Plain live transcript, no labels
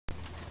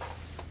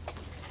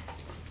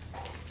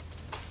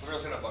we're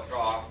just going to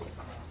draw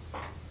a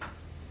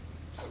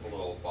simple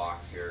little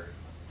box here.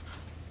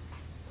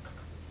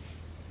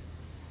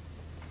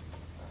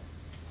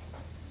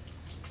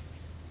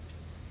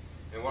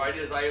 And what I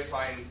did is I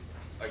assigned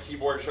a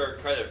keyboard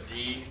shortcut of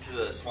D to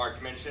the smart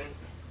dimension,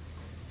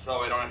 so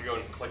I don't have to go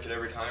and click it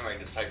every time. I can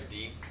just type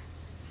D.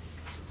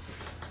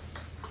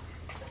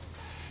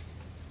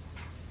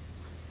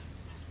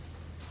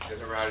 You guys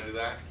remember how to do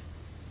that?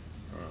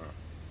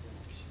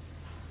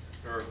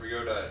 Remember, if we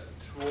go to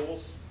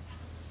Tools,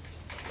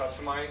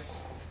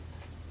 Customize,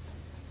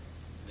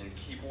 then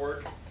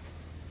Keyboard,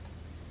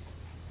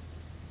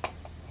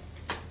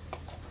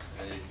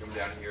 and then you come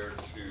down here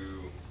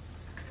to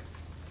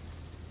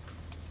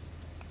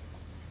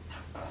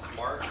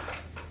Smart,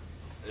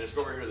 and just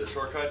go over here to the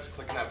shortcuts,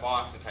 click in that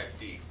box and type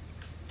D.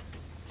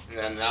 And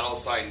then that'll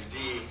assign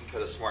D to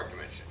the smart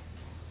dimension.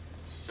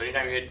 So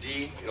anytime you hit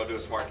D, it'll do a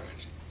smart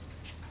dimension.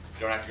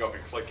 You don't have to go up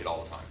and click it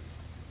all the time.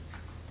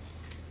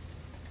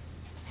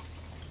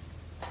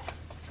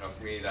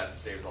 For me, that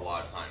saves a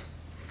lot of time.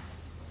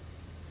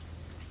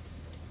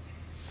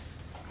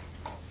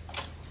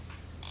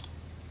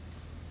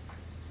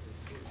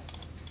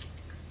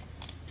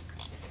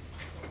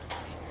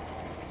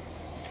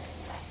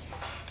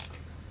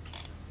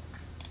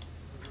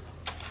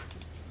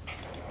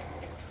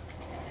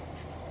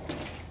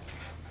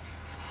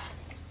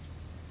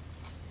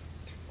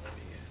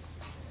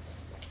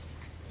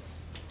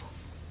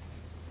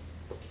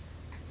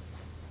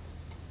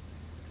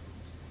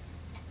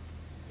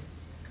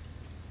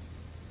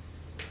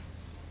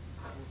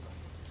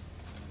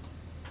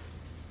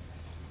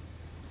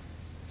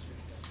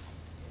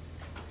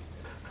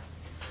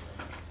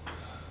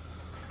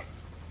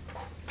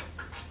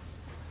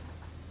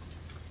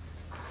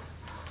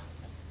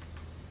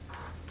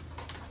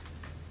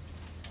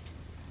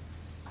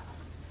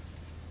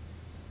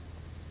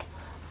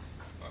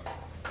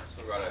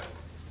 We've got a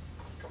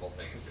couple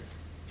things here.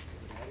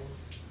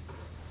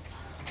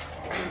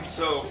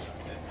 So,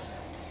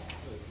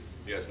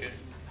 you guys good?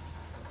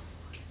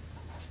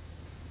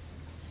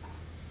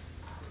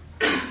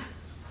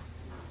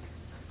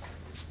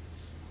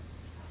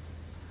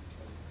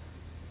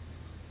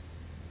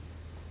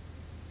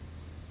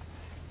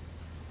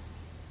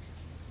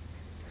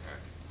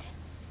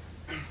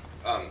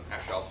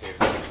 Actually, I'll save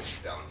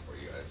this down for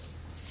you guys.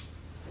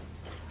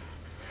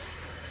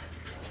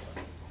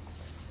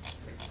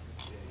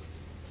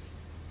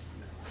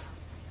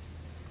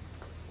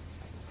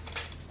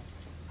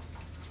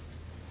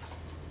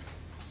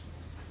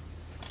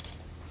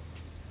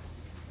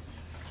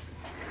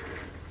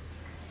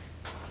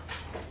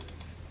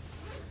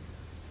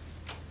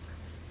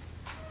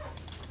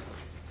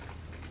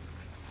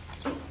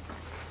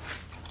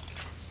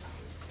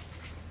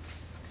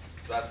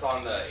 So that's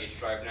on the H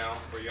drive now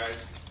for you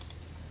guys.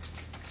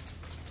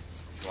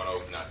 You want to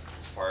open that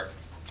part.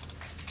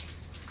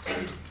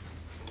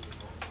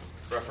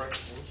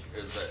 Reference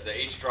is the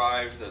H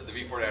drive, the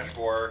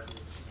V4-4,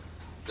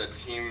 the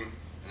team,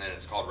 and then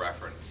it's called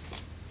reference.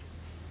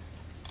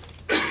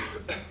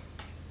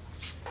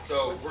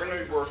 So we're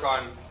going to work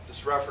on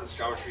this reference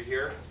geometry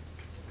here.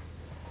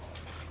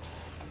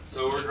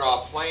 So we're going to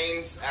draw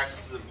planes,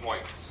 axes, and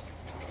points.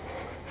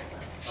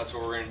 That's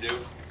what we're going to do.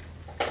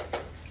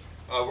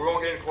 We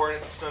won't get into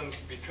coordinate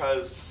systems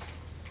because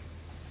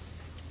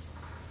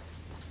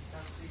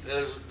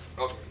there's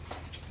okay.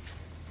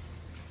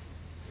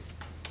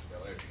 Yeah,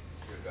 let me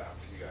give it back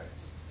to you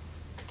guys.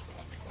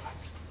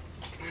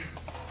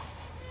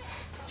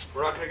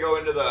 We're not going to go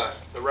into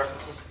the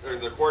references or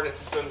the coordinate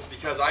systems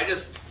because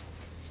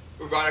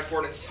we've got a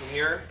coordinate system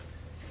here.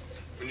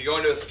 When you go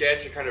into a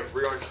sketch, it kind of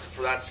reorients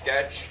for that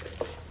sketch.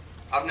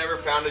 I've never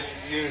found it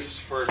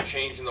used for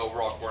changing the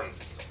overall coordinate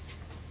system.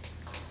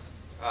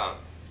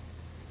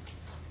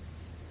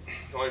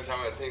 The only time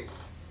I think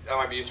that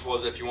might be useful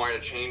is if you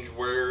wanted to change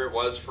where it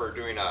was for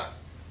doing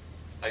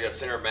like a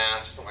center of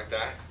mass or something like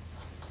that.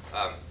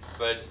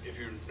 But if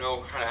you know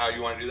kind of how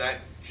you want to do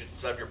that, you should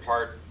set up your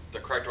part the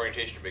correct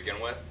orientation to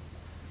begin with.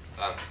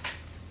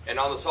 And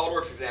on the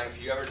SolidWorks exam, if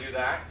you ever do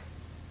that,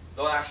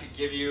 they'll actually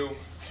give you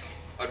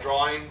a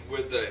drawing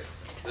with the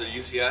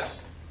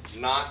UCS,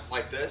 not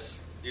like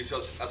this.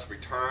 UCS has to be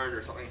turned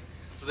or something.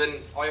 So then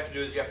all you have to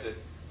do is you have to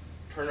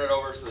turn it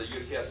over so the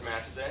UCS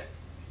matches it,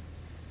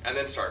 and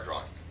then start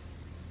drawing.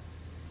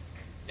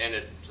 And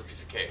it's a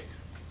piece of cake.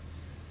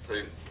 So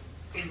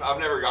I've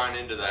never gone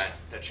into that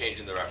change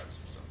in the reference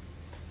system.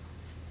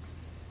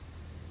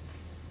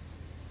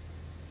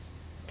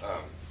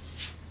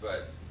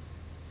 But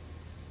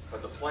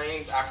the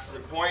planes, axes,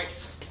 and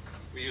points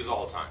we use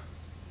all the time.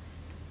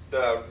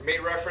 The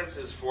mate reference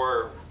is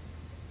for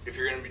if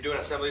you're going to be doing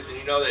assemblies and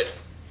you know that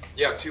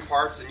you have two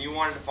parts and you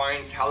want to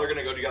find how they're going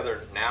to go together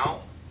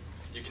now,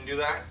 you can do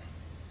that.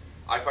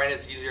 I find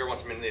it's easier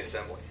once I'm in the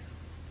assembly.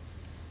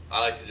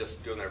 I like to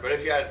just do them there. But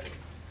if you had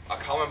a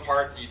common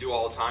part that you do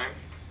all the time,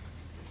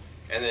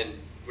 and then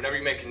whenever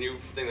you make a new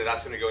thing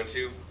that's going to go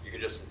into, you can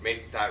just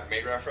make that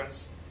mate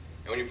reference.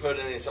 And when you put it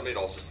in the assembly,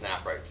 it'll just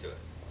snap right to it.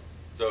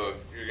 So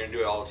if you're going to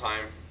do it all the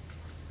time,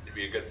 it'd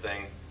be a good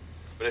thing.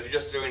 But if you're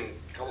just doing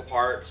a couple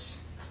parts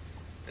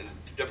and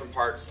different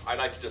parts, I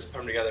like to just put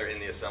them together in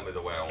the assembly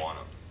the way I want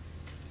them.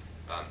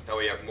 That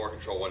way you have more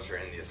control once you're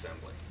in the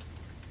assembly.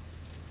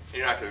 You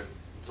don't have to.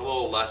 It's a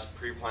little less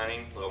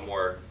pre-planning, a little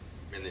more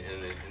in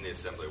the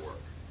assembly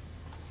work.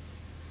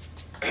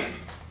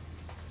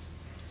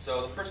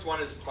 So the first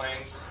one is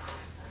planes.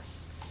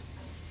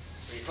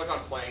 When you click on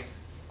plane,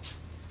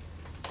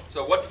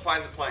 so what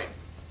defines a plane?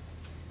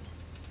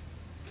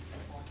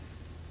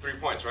 3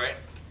 points, right?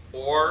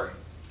 Or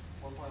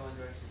 1.1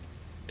 direction.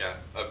 Yeah,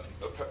 a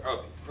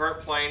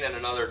current plane in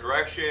another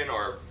direction,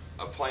 or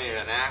a plane in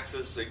an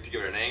axis to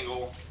give it an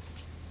angle.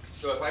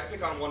 So if I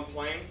pick on one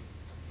plane,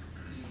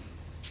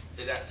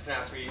 it's going to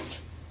ask me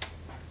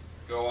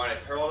go on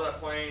it parallel to that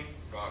plane,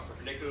 go on it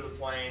perpendicular to the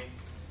plane,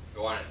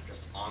 go on it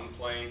just on the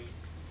plane,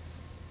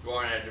 go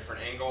on it at a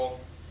different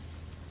angle.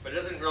 But it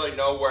doesn't really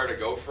know where to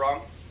go from,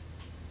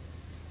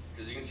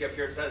 because you can see up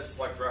here it says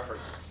select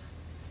references.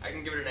 I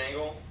can give it an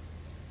angle,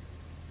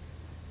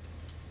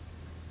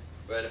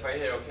 but if I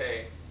hit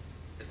OK,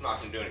 it's not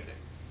going to do anything.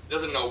 It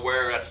doesn't know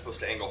where that's supposed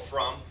to angle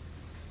from,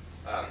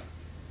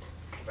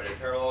 but in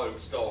parallel it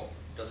still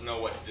doesn't know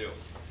what to do.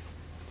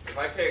 If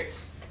I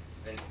picked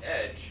an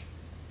edge,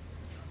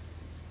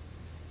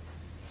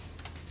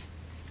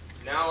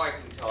 now I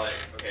can tell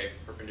it, okay,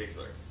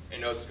 perpendicular. It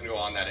knows it's going to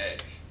go on that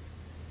edge.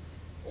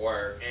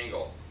 Or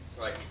angle,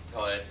 so I can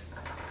tell it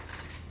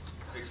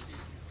 60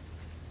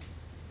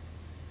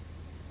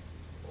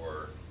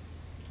 or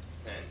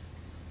 10.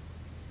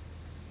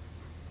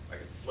 I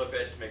can flip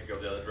it to make it go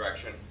the other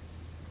direction.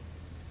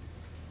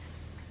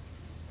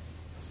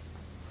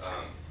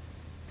 I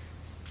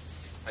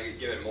could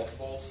give it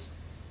multiples,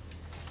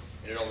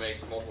 and it'll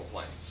make multiple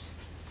planes.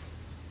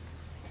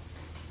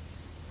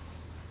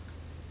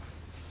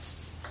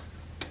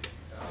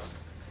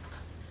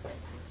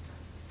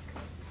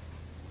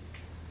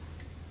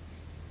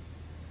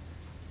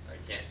 I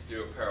can't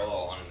do a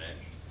parallel on an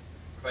edge.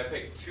 If I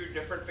pick two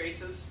different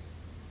faces,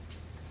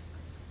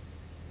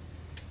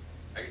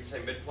 I can say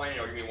mid-plane,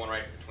 it'll give me one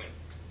right between.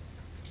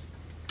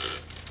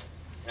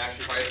 And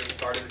actually, if I even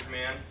started the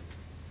command,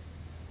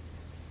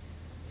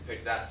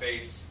 pick that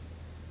face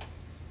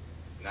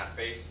and that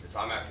face, it's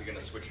automatically going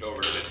to switch over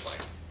to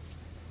mid-plane.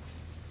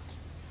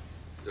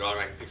 So it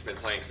automatically picks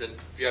mid-plane, because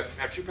if you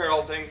have two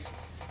parallel things,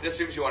 it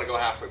assumes you want to go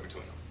halfway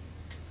between them.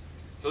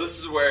 So this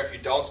is where if you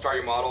don't start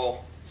your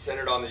model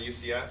centered on the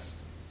UCS,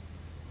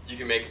 you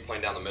can make a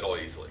plane down the middle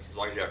easily, as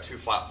long as you have two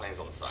flat planes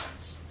on the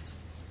sides.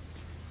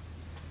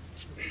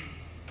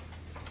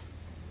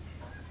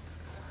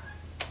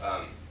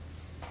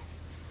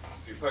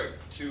 If you put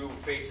two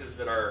faces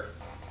that are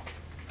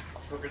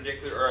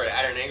perpendicular or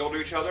at an angle to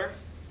each other,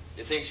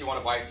 it thinks you want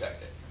to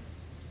bisect it.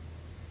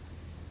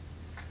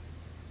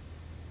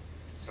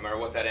 So no matter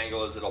what that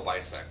angle is, it'll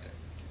bisect it.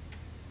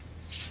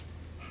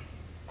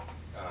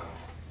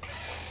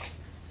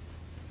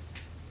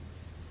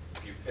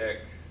 If you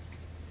pick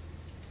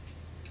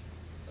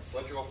a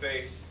cylindrical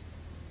face,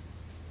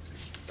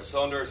 a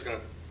cylinder is going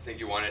to think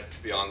you want it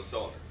to be on the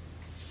cylinder.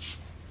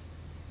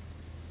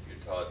 You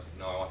tell it,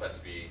 no, I want that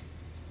to be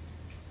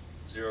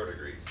 0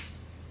 degrees,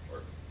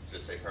 or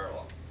just say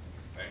parallel.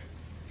 Okay?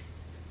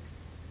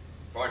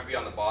 If I want it to be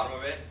on the bottom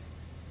of it,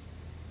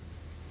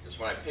 just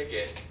when I pick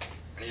it,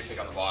 I need to pick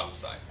on the bottom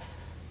side.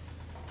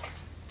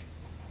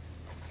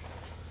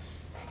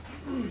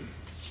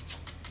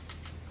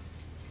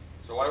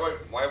 So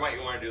why might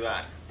you want to do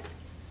that?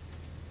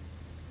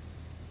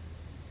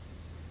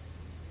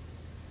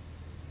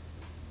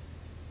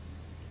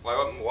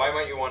 Why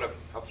might you want a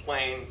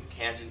plane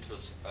tangent to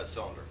a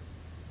cylinder?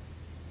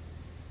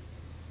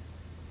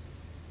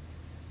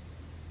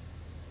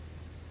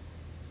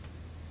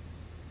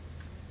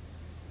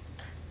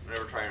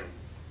 Whenever try and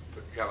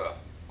you have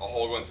a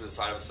hole going through the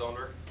side of a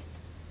cylinder.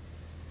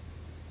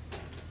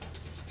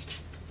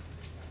 If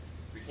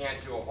you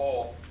can't do a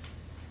hole,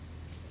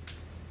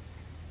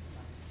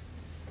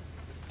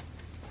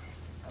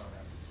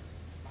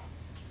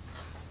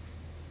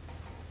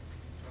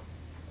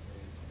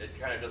 it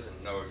kind of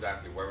doesn't know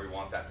exactly where we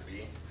want that to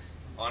be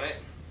on it.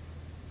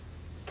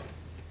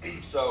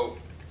 So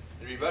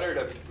it'd be better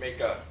to make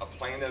a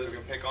plane there that we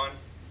can pick on.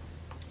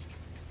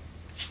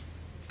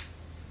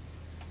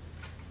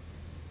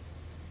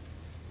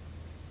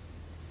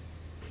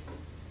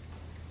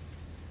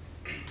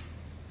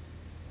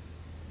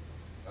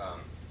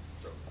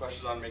 So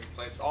questions on making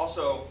planes.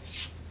 Also,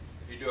 if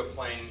you do a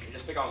plane, you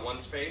just pick on one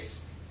space.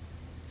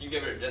 You can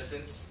give it a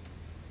distance.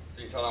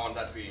 So you can tell I want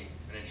that to be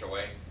an inch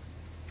away,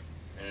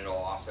 and it'll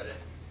offset it.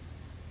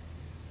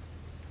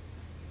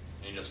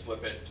 And you just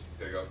flip it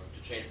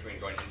to change between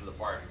going into the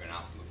part and going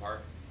out from the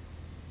part.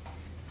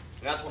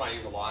 And that's what I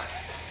use a lot,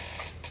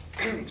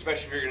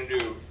 especially if you're going to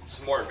do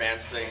some more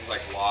advanced things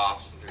like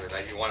lofts and things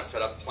like that. You want to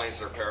set up planes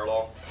that are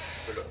parallel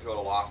to go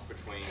to loft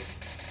between.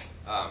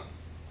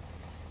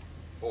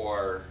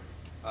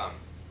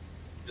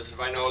 Just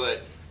if I know that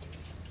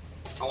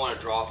I want to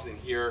draw something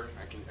here,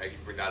 I can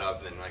bring that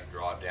up and then I can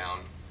draw it down.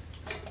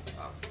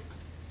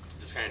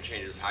 Just kind of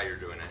changes how you're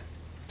doing it.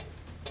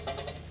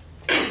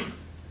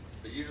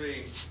 But But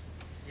usually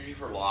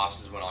for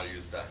loss is when I'll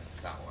use that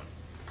one.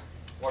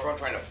 Or if I'm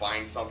trying to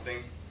find something,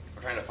 if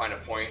I'm trying to find a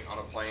point on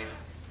a plane,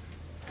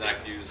 then I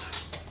can use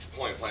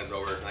pulling planes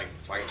over so I can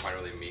find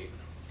where they meet.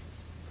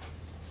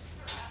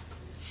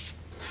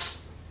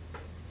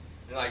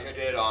 And like I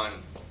did on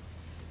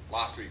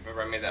last week,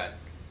 remember I made that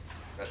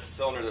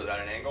cylinder that was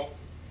at an angle?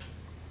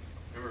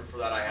 Remember for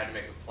that I had to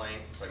make a plane,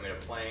 so I made a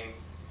plane.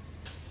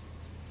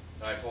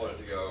 Then I told it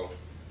to go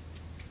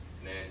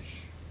an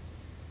inch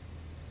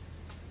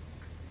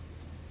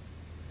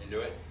into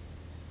it.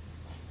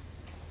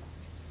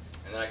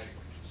 And then I could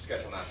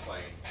sketch on that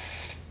plane.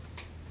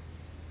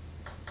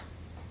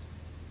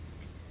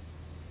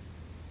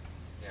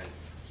 And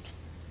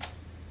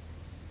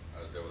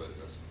I was able to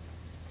just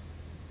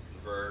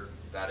convert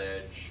that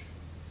edge.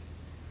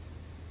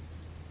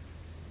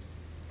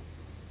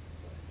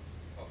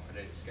 Oh, I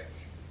didn't sketch.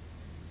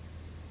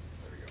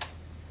 There we go.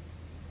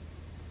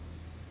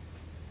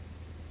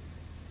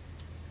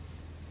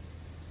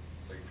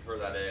 So I can convert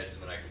that edge,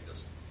 and then I can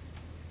just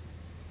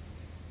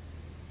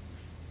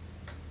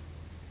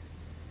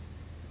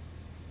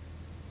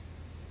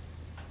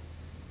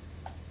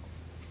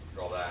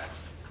draw that,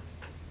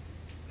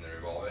 and then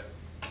revolve it.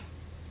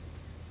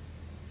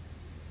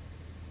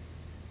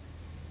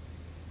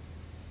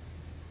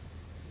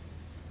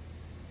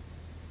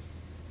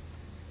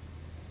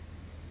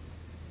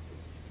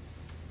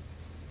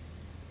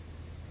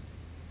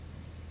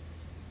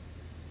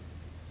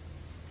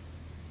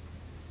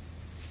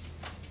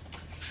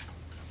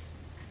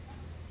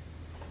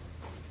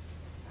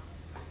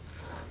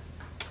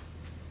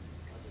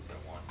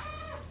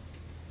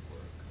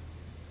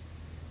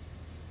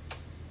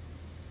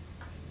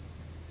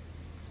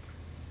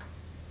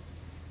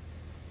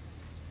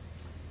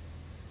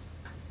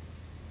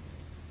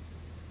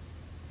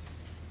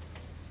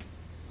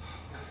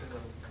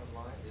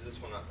 Is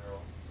this one not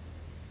parallel?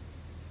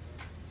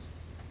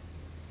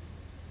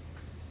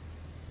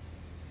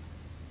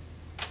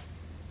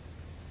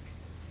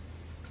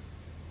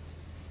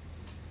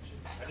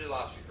 I did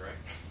last week, right?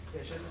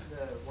 Yeah, shouldn't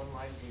the one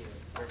line be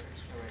a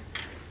reference for like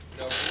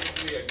No, it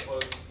needs to be a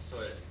closed,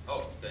 so it,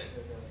 oh, then.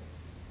 the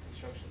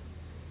construction?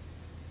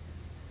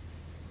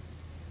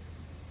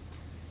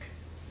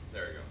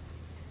 There we go.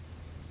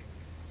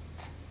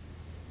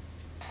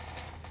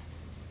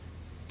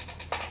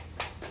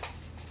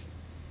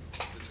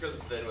 It's because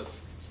the thin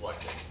was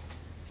selected.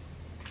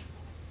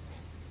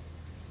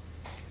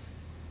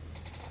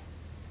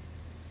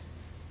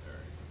 There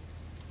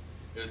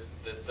we go.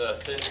 The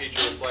thin feature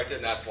was selected,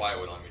 and that's why it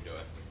wouldn't let me do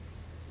it.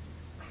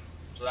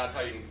 So that's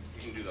how you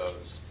can do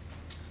those.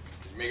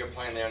 You make a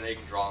plane there, and then you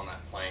can draw on that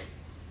plane.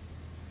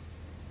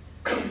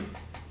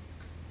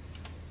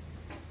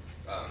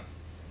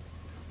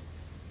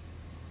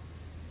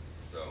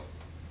 So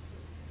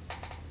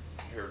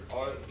here,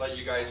 I'll let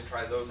you guys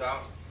try those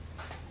out.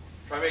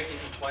 Try making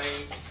some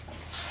planes.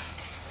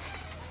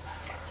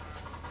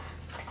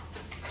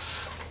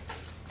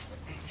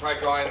 Try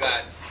drawing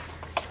that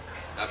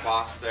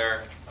boss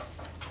there.